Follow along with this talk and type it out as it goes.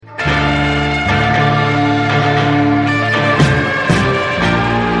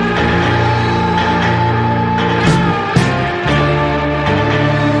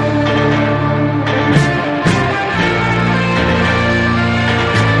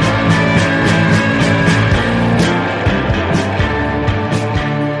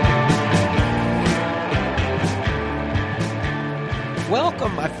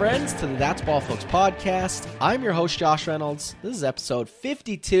That's Ball Folks Podcast. I'm your host, Josh Reynolds. This is episode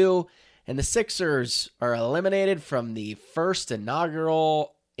 52, and the Sixers are eliminated from the first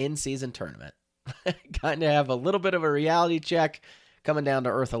inaugural in-season tournament. Kind of have a little bit of a reality check, coming down to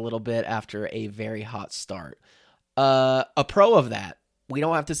earth a little bit after a very hot start. A pro of that, we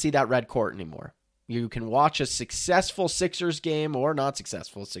don't have to see that red court anymore. You can watch a successful Sixers game or not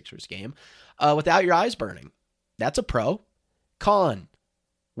successful Sixers game without your eyes burning. That's a pro. Con,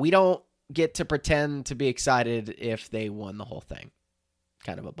 we don't get to pretend to be excited if they won the whole thing.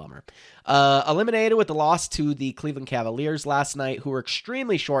 Kind of a bummer. Eliminated with the loss to the Cleveland Cavaliers last night, who were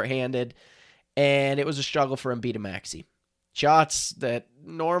extremely shorthanded, and it was a struggle for Embiid and Maxey. Shots that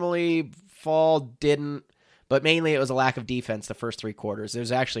normally fall didn't, but mainly it was a lack of defense the first three quarters. It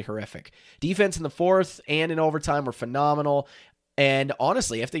was actually horrific. Defense in the fourth and in overtime were phenomenal, and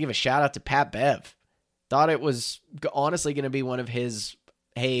honestly, I have to give a shout out to Pat Bev. Thought it was honestly going to be one of his,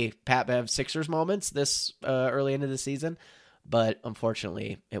 hey, Pat Bev Sixers moments this early into the season, but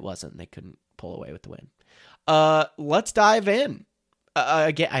unfortunately it wasn't. They couldn't pull away with the win. Let's dive in.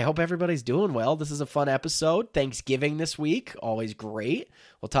 Again, I hope everybody's doing well. This is a fun episode. Thanksgiving this week, always great.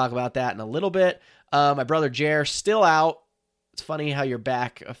 We'll talk about that in a little bit. My brother Jer still out. It's funny how your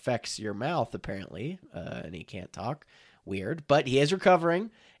back affects your mouth, apparently, and he can't talk. Weird, but he is recovering,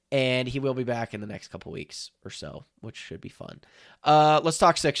 and he will be back in the next couple weeks or so, which should be fun. Let's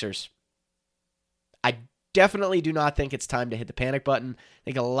talk Sixers. I definitely do not think it's time to hit the panic button. I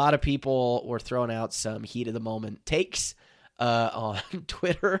think a lot of people were throwing out some heat of the moment takes on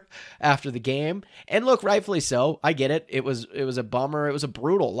Twitter after the game. And look, rightfully so. I get it. It was a bummer. It was a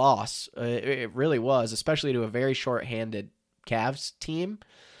brutal loss. It really was, especially to a very short-handed Cavs team.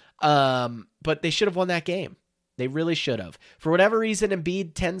 But they should have won that game. They really should have. For whatever reason,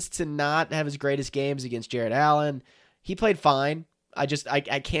 Embiid tends to not have his greatest games against Jared Allen. He played fine. I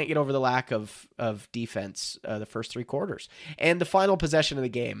can't get over the lack of defense the first three quarters. And the final possession of the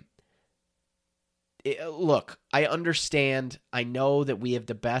game. Look, I understand. I know that we have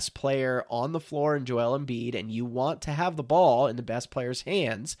the best player on the floor in Joel Embiid, and you want to have the ball in the best player's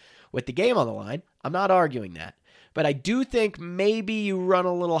hands with the game on the line. I'm not arguing that. But I do think maybe you run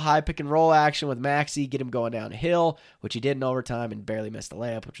a little high pick and roll action with Maxey, get him going downhill, which he did in overtime and barely missed the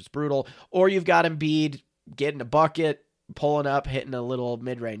layup, which was brutal. Or you've got Embiid getting a bucket, pulling up, hitting a little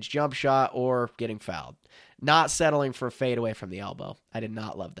mid-range jump shot, or getting fouled. Not settling for a fade away from the elbow. I did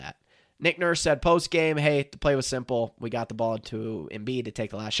not love that. Nick Nurse said post-game, hey, the play was simple. We got the ball to Embiid to take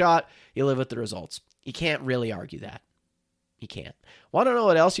the last shot. You live with the results. You can't really argue that. You can't. Want to know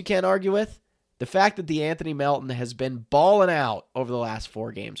what else you can't argue with? The fact that DeAnthony Melton has been balling out over the last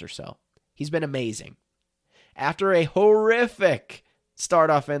 4 games or so. He's been amazing. After a horrific start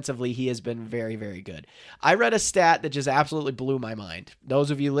offensively, he has been very, very good. I read a stat that just absolutely blew my mind.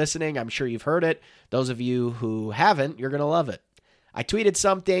 Those of you listening, I'm sure you've heard it. Those of you who haven't, you're going to love it. I tweeted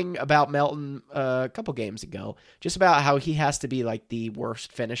something about Melton a couple games ago, just about how he has to be like the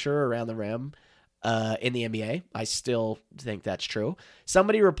worst finisher around the rim in the NBA. I still think that's true.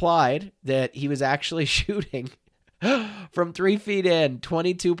 Somebody replied that he was actually shooting from 3 feet in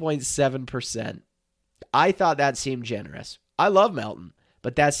 22.7%. I thought that seemed generous. I love Melton,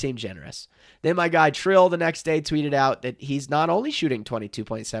 but that seemed generous. Then my guy Trill the next day tweeted out that he's not only shooting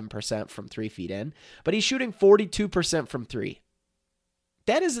 22.7% from 3 feet in, but he's shooting 42% from 3.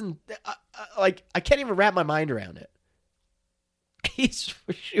 That isn't, like, I can't even wrap my mind around it. He's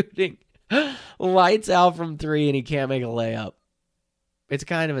shooting lights out from 3 and he can't make a layup. It's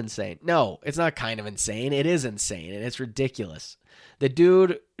kind of insane. No, it's not kind of insane. It is insane, and it's ridiculous. The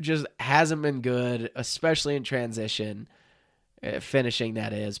dude just hasn't been good, especially in transition, finishing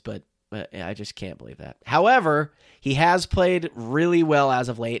that is, but I just can't believe that. However, he has played really well as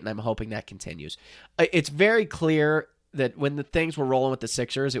of late, and I'm hoping that continues. It's very clear that when the things were rolling with the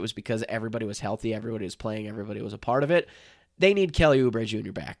Sixers, it was because everybody was healthy, everybody was playing, everybody was a part of it. They need Kelly Oubre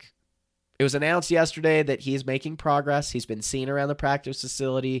Jr. back. It was announced yesterday that he's making progress. He's been seen around the practice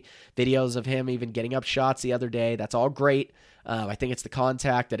facility, videos of him even getting up shots the other day. That's all great. I think it's the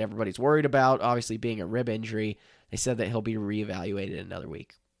contact that everybody's worried about, obviously being a rib injury. They said that he'll be reevaluated in another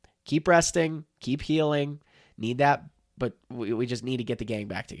week. Keep resting, keep healing, need that, but we just need to get the gang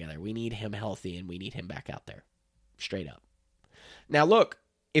back together. We need him healthy, and we need him back out there. Straight up. Now, look,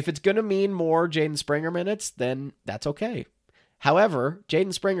 if it's going to mean more Jaden Springer minutes, then that's okay. However,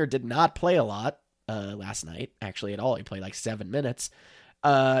 Jaden Springer did not play a lot last night, actually at all. He played like 7 minutes.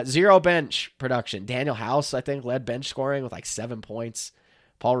 0 bench production. Daniel House, I think, led bench scoring with like 7 points.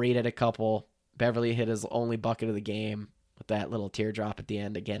 Paul Reed had a couple. Beverly hit his only bucket of the game with that little teardrop at the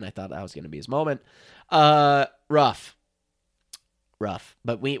end. Again, I thought that was going to be his moment. Rough. rough.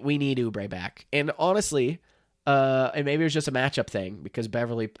 But we need Oubre back. And honestly, and maybe it was just a matchup thing because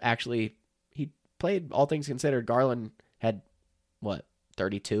Beverly actually, he played all things considered. Garland had,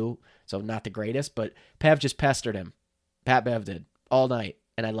 32? So not the greatest, but Pev just pestered him. Pat Bev did all night,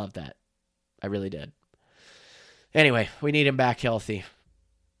 and I loved that. I really did. Anyway, we need him back healthy.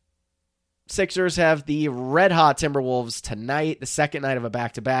 Sixers have the red-hot Timberwolves tonight, the second night of a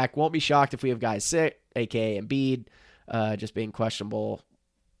back-to-back. Won't be shocked if we have guys sick, a.k.a. Embiid, just being questionable,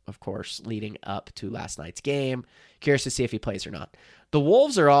 of course, leading up to last night's game. Curious to see if he plays or not. The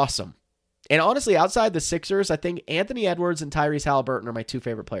Wolves are awesome. And honestly, outside the Sixers, I think Anthony Edwards and Tyrese Halliburton are my two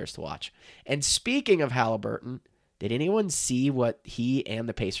favorite players to watch. And speaking of Halliburton, did anyone see what he and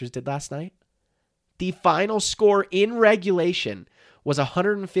the Pacers did last night? The final score in regulation was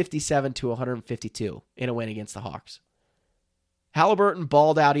 157-152 in a win against the Hawks. Halliburton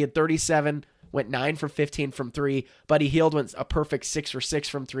balled out. He had 37, went 9 for 15 from 3. Buddy Hield went a perfect 6 for 6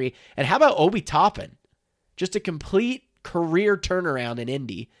 from 3. And how about Obi Toppin? Just a complete career turnaround in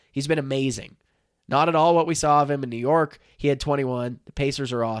Indy. He's been amazing. Not at all what we saw of him in New York. He had 21. The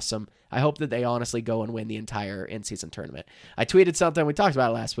Pacers are awesome. I hope that they honestly go and win the entire in-season tournament. I tweeted something. We talked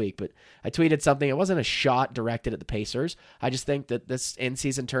about it last week, but I tweeted something. It wasn't a shot directed at the Pacers. I just think that this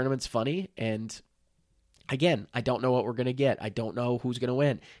in-season tournament's funny. And again, I don't know what we're going to get. I don't know who's going to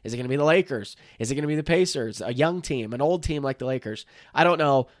win. Is it going to be the Lakers? Is it going to be the Pacers? A young team, an old team like the Lakers? I don't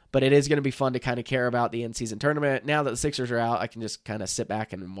know, but it is going to be fun to kind of care about the in-season tournament. Now that the Sixers are out, I can just kind of sit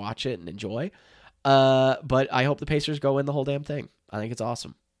back and watch it and enjoy. But I hope the Pacers go win the whole damn thing. I think it's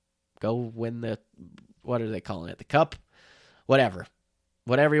awesome. Go win the, what are they calling it? The cup? Whatever.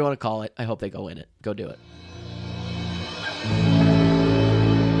 Whatever you want to call it. I hope they go win it. Go do it.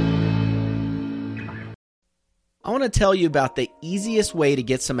 I want to tell you about the easiest way to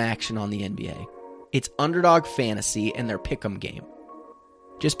get some action on the NBA. It's Underdog Fantasy and their Pick'em game.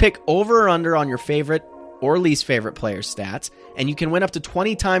 Just pick over or under on your favorite or least favorite player's stats, and you can win up to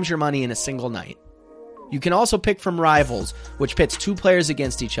 20 times your money in a single night. You can also pick from Rivals, which pits two players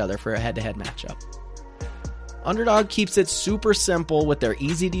against each other for a head-to-head matchup. Underdog keeps it super simple with their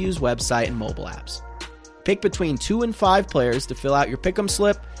easy-to-use website and mobile apps. Pick between 2 and 5 players to fill out your pick'em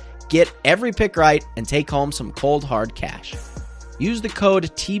slip, get every pick right, and take home some cold, hard cash. Use the code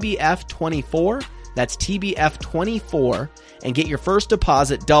TBF24, that's TBF24, and get your first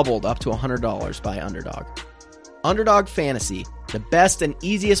deposit doubled up to $100 by Underdog. Underdog Fantasy, the best and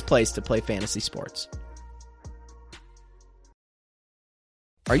easiest place to play fantasy sports.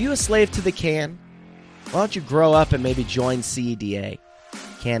 Are you a slave to the can? Why don't you grow up and maybe join CEDA,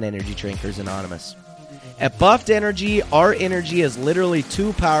 Can Energy Drinkers Anonymous? At Buffed Energy, our energy is literally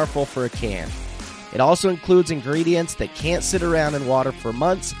too powerful for a can. It also includes ingredients that can't sit around in water for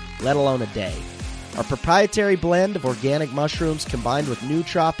months, let alone a day. Our proprietary blend of organic mushrooms combined with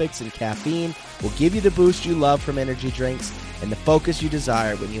nootropics and caffeine will give you the boost you love from energy drinks and the focus you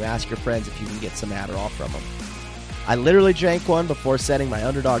desire when you ask your friends if you can get some Adderall from them. I literally drank one before setting my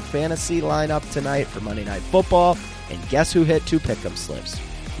Underdog Fantasy lineup tonight for Monday Night Football, and guess who hit 2 pick'em slips?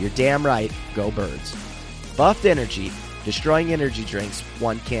 You're damn right, go Birds. Buffed Energy, destroying energy drinks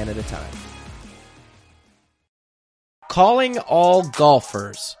one can at a time. Calling all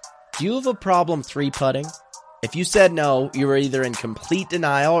golfers. Do you have a problem 3-putting? If you said no, you were either in complete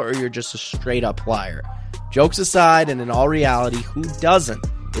denial or you're just a straight-up liar. Jokes aside, and in all reality, who doesn't?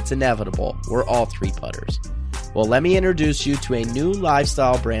 It's inevitable. We're all 3-putters. Well, let me introduce you to a new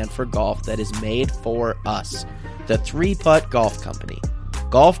lifestyle brand for golf that is made for us. The 3Putt Golf Company.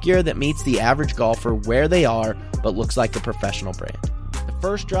 Golf gear that meets the average golfer where they are, but looks like a professional brand. The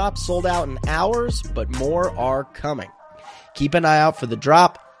first drop sold out in hours, but more are coming. Keep an eye out for the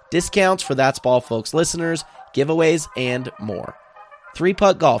drop, discounts for That's Ball Folks listeners, giveaways, and more.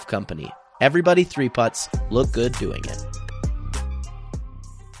 3Putt Golf Company. Everybody 3-putts. Look good doing it.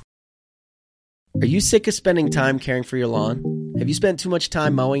 Are you sick of spending time caring for your lawn? Have you spent too much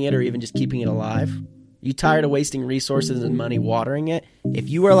time mowing it or even just keeping it alive? Are you tired of wasting resources and money watering it? If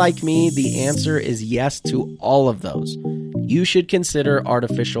you are like me, the answer is yes to all of those. You should consider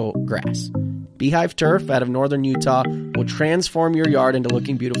artificial grass. Beehive Turf out of northern Utah will transform your yard into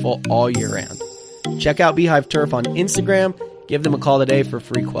looking beautiful all year round. Check out Beehive Turf on Instagram. Give them a call today for a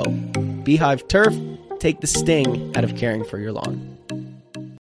free quote. Beehive Turf, take the sting out of caring for your lawn.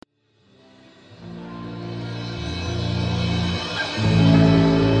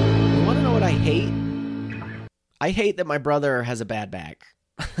 I hate that my brother has a bad back.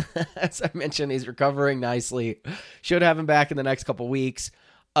 As I mentioned, he's recovering nicely. Should have him back in the next couple weeks.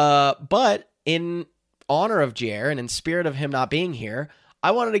 But in honor of Jer and in spirit of him not being here,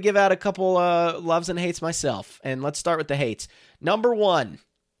 I wanted to give out a couple loves and hates myself, and let's start with the hates. Number one,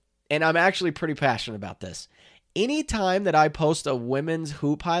 and I'm actually pretty passionate about this. Anytime that I post a women's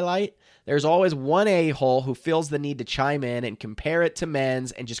hoop highlight, there's always one a-hole who feels the need to chime in and compare it to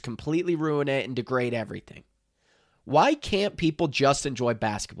men's and just completely ruin it and degrade everything. Why can't people just enjoy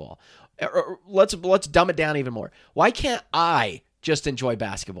basketball? Let's dumb it down even more. Why can't I just enjoy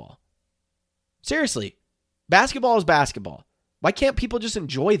basketball? Seriously, basketball is basketball. Why can't people just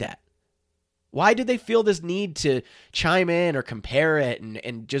enjoy that? Why do they feel this need to chime in or compare it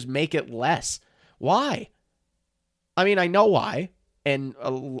and just make it less? Why? I mean, I know why. And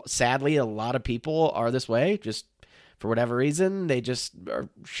sadly, a lot of people are this way. Just for whatever reason, they just are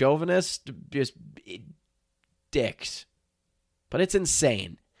chauvinist, just dicks. But it's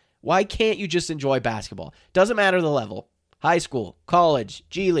insane. Why can't you just enjoy basketball? Doesn't matter the level. High school, college,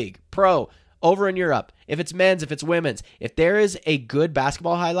 G League, pro, over in Europe. If it's men's, if it's women's. If there is a good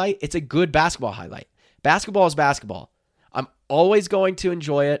basketball highlight, it's a good basketball highlight. Basketball is basketball. I'm always going to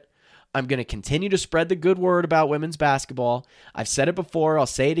enjoy it. I'm going to continue to spread the good word about women's basketball. I've said it before. I'll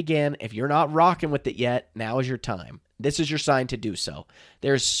say it again. If you're not rocking with it yet, now is your time. This is your sign to do so.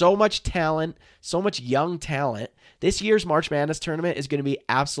 There's so much talent, so much young talent. This year's March Madness tournament is going to be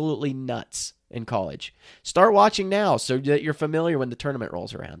absolutely nuts in college. Start watching now so that you're familiar when the tournament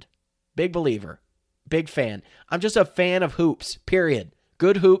rolls around. Big believer. Big fan. I'm just a fan of hoops, period.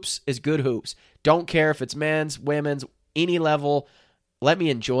 Good hoops is good hoops. Don't care if it's men's, women's, any level. Let me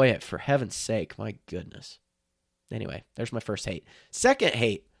enjoy it, for heaven's sake. My goodness. Anyway, there's my first hate. Second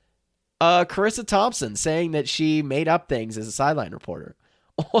hate, Carissa Thompson saying that she made up things as a sideline reporter.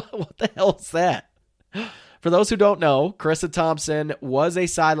 What the hell is that? For those who don't know, Carissa Thompson was a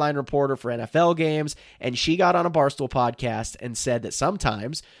sideline reporter for NFL games, and she got on a Barstool podcast and said that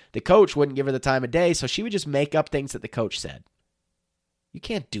sometimes the coach wouldn't give her the time of day, so she would just make up things that the coach said. You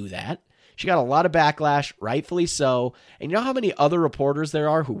can't do that. She got a lot of backlash, rightfully so. And you know how many other reporters there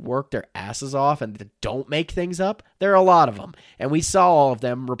are who work their asses off and don't make things up? There are a lot of them. And we saw all of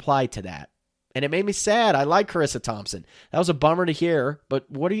them reply to that. And it made me sad. I like Carissa Thompson. That was a bummer to hear,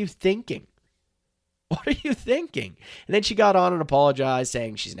 but what are you thinking? What are you thinking? And then she got on and apologized,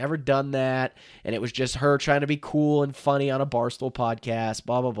 saying she's never done that, and it was just her trying to be cool and funny on a Barstool podcast,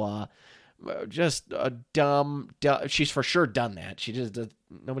 blah, blah, blah. Just a dumb, she's for sure done that. She just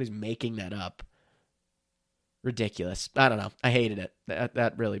nobody's making that up. Ridiculous. I don't know. I hated it.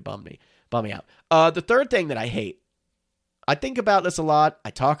 That really bummed me out. The third thing that I hate, I think about this a lot.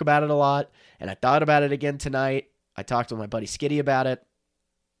 I talk about it a lot, and I thought about it again tonight. I talked to my buddy Skitty about it.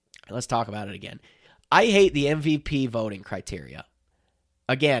 Let's talk about it again. I hate the MVP voting criteria.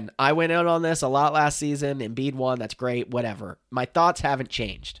 Again, I went out on this a lot last season. Embiid won. That's great. Whatever. My thoughts haven't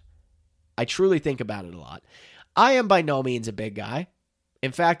changed. I truly think about it a lot. I am by no means a big guy.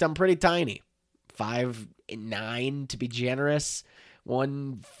 In fact, I'm pretty tiny. 5'9" to be generous.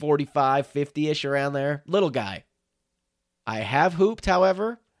 145, 50-ish around there. Little guy. I have hooped,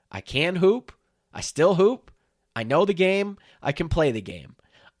 however. I can hoop. I still hoop. I know the game. I can play the game.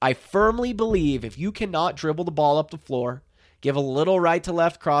 I firmly believe if you cannot dribble the ball up the floor, give a little right to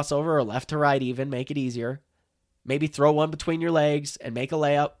left crossover or left to right even, make it easier, maybe throw one between your legs and make a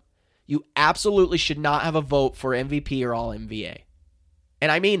layup, you absolutely should not have a vote for MVP or All-NBA.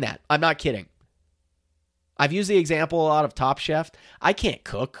 And I mean that. I'm not kidding. I've used the example a lot of Top Chef. I can't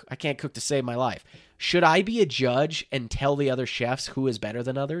cook. I can't cook to save my life. Should I be a judge and tell the other chefs who is better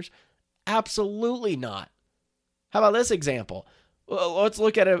than others? Absolutely not. How about this example? Let's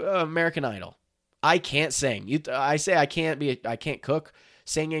look at American Idol. I can't sing. I say I can't cook.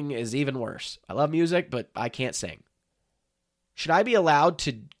 Singing is even worse. I love music, but I can't sing. Should I be allowed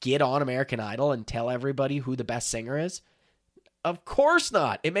to get on American Idol and tell everybody who the best singer is? Of course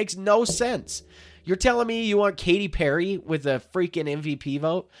not. It makes no sense. You're telling me you want Katy Perry with a freaking MVP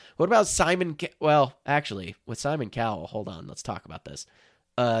vote? What about well, actually, with Simon Cowell, hold on, let's talk about this.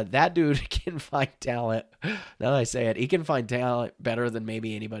 That dude can find talent. Now that I say it, he can find talent better than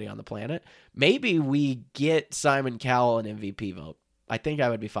maybe anybody on the planet. Maybe we get Simon Cowell an MVP vote. I think I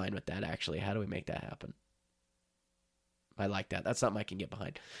would be fine with that, actually. How do we make that happen? I like that. That's something I can get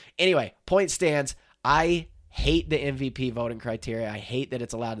behind. Anyway, point stands. I hate the MVP voting criteria. I hate that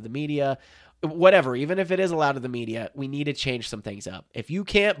it's allowed to the media. Whatever, even if it is allowed to the media, we need to change some things up. If you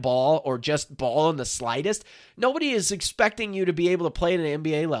can't ball or just ball in the slightest, nobody is expecting you to be able to play at an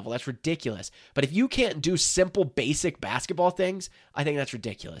NBA level. That's ridiculous. But if you can't do simple, basic basketball things, I think that's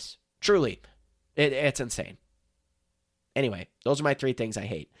ridiculous. Truly, it's insane. Anyway, those are my three things I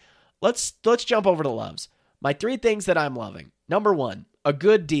hate. Let's jump over to loves. My three things that I'm loving. Number one, a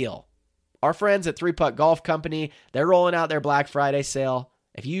good deal. Our friends at 3 Putt Golf Company, they're rolling out their Black Friday sale.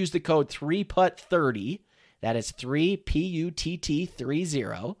 If you use the code 3PUT30, that is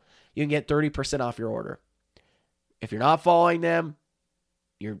 3PUTT30, you can get 30% off your order. If you're not following them,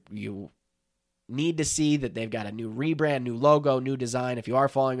 you need to see that they've got a new rebrand, new logo, new design. If you are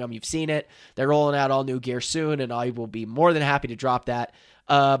following them, you've seen it. They're rolling out all new gear soon, and I will be more than happy to drop that.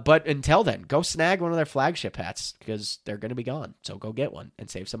 But until then, go snag one of their flagship hats because they're going to be gone. So go get one and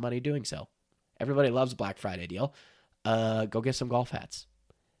save some money doing so. Everybody loves Black Friday deal. Go get some golf hats.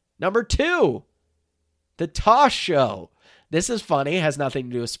 Number 2, the Tosh Show. This is funny, has nothing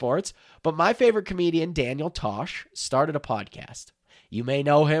to do with sports, but my favorite comedian, Daniel Tosh, started a podcast. You may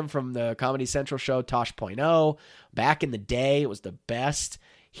know him from the Comedy Central show Tosh.0. Back in the day, it was the best.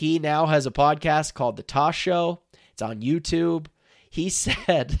 He now has a podcast called The Tosh Show. It's on YouTube. He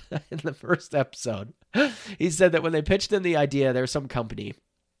said in the first episode, he said that when they pitched him the idea, there's some company,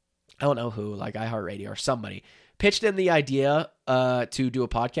 I don't know who, like iHeartRadio or somebody, pitched him the idea to do a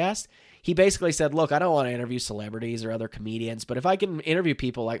podcast. He basically said, look, I don't want to interview celebrities or other comedians, but if I can interview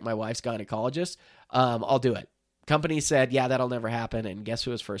people like my wife's gynecologist, I'll do it. Company said, yeah, that'll never happen. And guess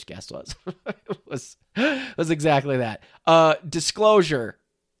who his first guest was? It was exactly that. Disclosure,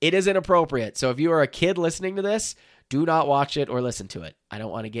 it is inappropriate. So if you are a kid listening to this, do not watch it or listen to it. I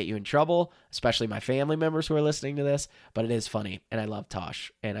don't want to get you in trouble, especially my family members who are listening to this, but it is funny, and I love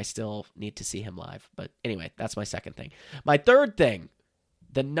Tosh, and I still need to see him live. But anyway, that's my second thing. My third thing,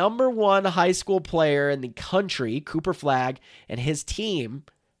 the number 1 high school player in the country, Cooper Flagg, and his team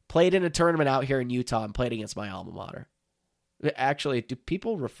played in a tournament out here in Utah and played against my alma mater. Actually, do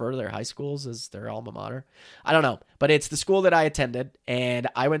people refer to their high schools as their alma mater? I don't know, but it's the school that I attended, and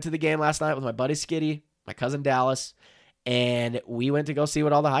I went to the game last night with my buddy Skitty, my cousin Dallas, and we went to go see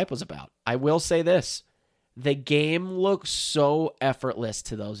what all the hype was about. I will say this. The game looked so effortless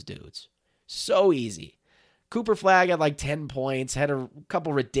to those dudes. So easy. Cooper Flagg had like 10 points, had a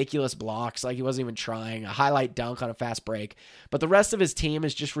couple ridiculous blocks, like he wasn't even trying, a highlight dunk on a fast break. But the rest of his team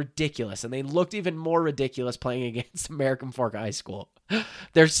is just ridiculous, and they looked even more ridiculous playing against American Fork High School.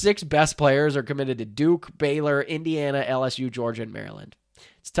 Their 6 best players are committed to Duke, Baylor, Indiana, LSU, Georgia, and Maryland.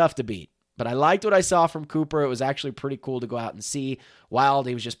 It's tough to beat. But I liked what I saw from Cooper. It was actually pretty cool to go out and see. Wild,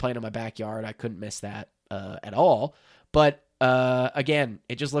 he was just playing in my backyard. I couldn't miss that at all. But again,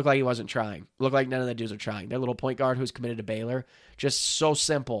 it just looked like he wasn't trying. Looked like none of the dudes are trying. Their little point guard who's committed to Baylor, just so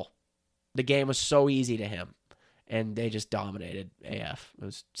simple. The game was so easy to him. And they just dominated AF. It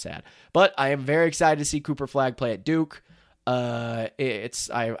was sad. But I am very excited to see Cooper Flagg play at Duke. I'm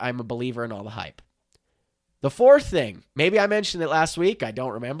a believer in all the hype. The fourth thing, maybe I mentioned it last week. I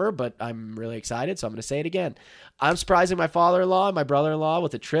don't remember, but I'm really excited, so I'm going to say it again. I'm surprising my father-in-law and my brother-in-law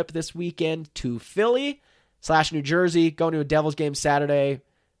with a trip this weekend to Philly/New Jersey, going to a Devils game Saturday,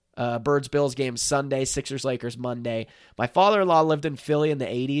 Birds-Bills game Sunday, Sixers-Lakers Monday. My father-in-law lived in Philly in the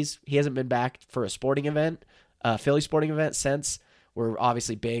 80s. He hasn't been back for a sporting event, Philly sporting event since. We're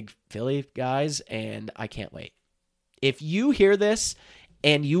obviously big Philly guys, and I can't wait. If you hear this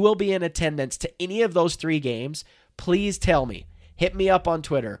and you will be in attendance to any of those 3 games, please tell me. Hit me up on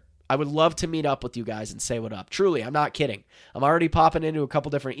Twitter. I would love to meet up with you guys and say what up. Truly, I'm not kidding. I'm already popping into a couple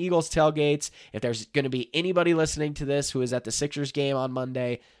different Eagles tailgates. If there's going to be anybody listening to this who is at the Sixers game on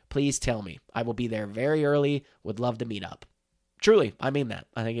Monday, please tell me. I will be there very early. Would love to meet up. Truly, I mean that.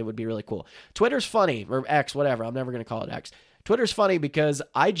 I think it would be really cool. Twitter's funny, or X, whatever. I'm never going to call it X. Twitter's funny because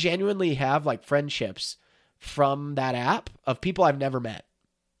I genuinely have like friendships from that app of people I've never met.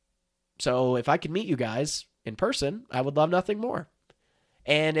 So if I could meet you guys in person, I would love nothing more.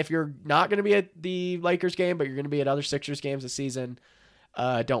 And if you're not going to be at the Lakers game, but you're going to be at other Sixers games this season,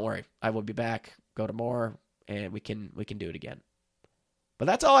 don't worry. I will be back, go to more, and we can do it again. But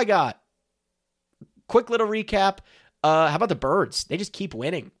that's all I got. Quick little recap. How about the Birds? They just keep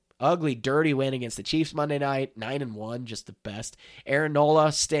winning. Ugly, dirty win against the Chiefs Monday night. 9-1, just the best. Aaron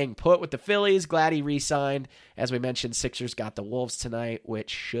Nola staying put with the Phillies. Glad he re-signed. As we mentioned, Sixers got the Wolves tonight,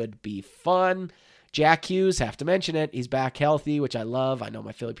 which should be fun. Jack Hughes, have to mention it. He's back healthy, which I love. I know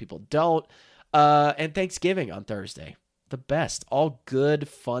my Philly people don't. And Thanksgiving on Thursday. The best. All good,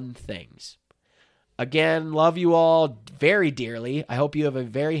 fun things. Again, love you all very dearly. I hope you have a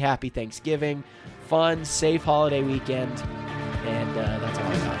very happy Thanksgiving. Fun, safe holiday weekend. And that's all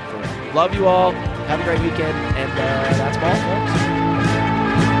I got for you. Love you all. Have a great weekend. And that's all, folks.